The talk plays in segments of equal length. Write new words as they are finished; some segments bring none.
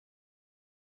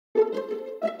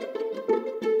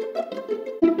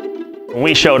When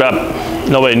we showed up,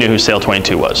 nobody knew who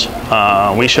Sail22 was.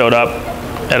 We showed up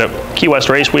at a Key West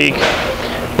race week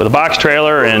with a box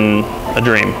trailer and a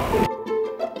dream.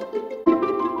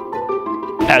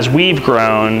 As we've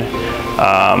grown,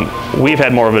 we've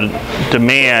had more of a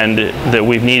demand that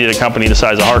we've needed a company the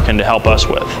size of Harken to help us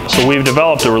with. So we've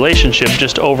developed a relationship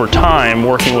just over time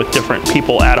working with different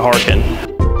people at Harken.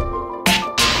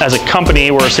 As a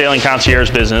company, we're a sailing concierge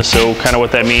business, so kind of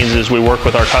what that means is we work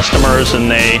with our customers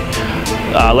and they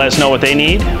let us know what they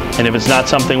need, and if it's not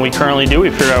something we currently do,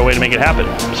 we figure out a way to make it happen.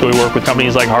 So we work with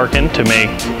companies like Harken to make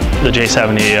the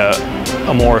J70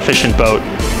 a more efficient boat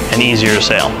and easier to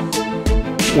sail.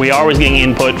 We are always getting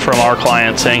input from our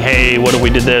clients saying, hey, what if we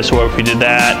did this, what if we did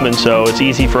that? And so it's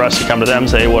easy for us to come to them and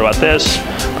say, what about this?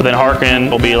 But then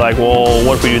Harken will be like, well,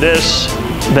 what if we do this?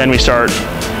 Then we start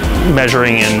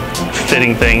measuring and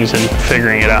fitting things and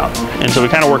figuring it out. And so we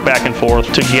kind of work back and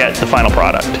forth to get the final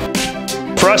product.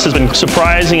 For us, it's been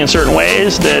surprising in certain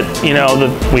ways that,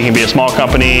 that we can be a small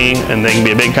company and they can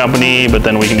be a big company, but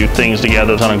then we can do things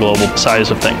together on a global size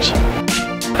of things.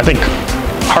 I think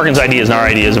Harken's ideas and our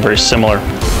ideas are very similar,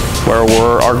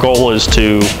 where our goal is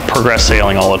to progress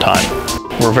sailing all the time.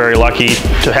 We're very lucky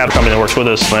to have a company that works with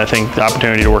us, and I think the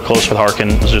opportunity to work close with Harken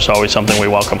is just always something we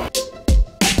welcome.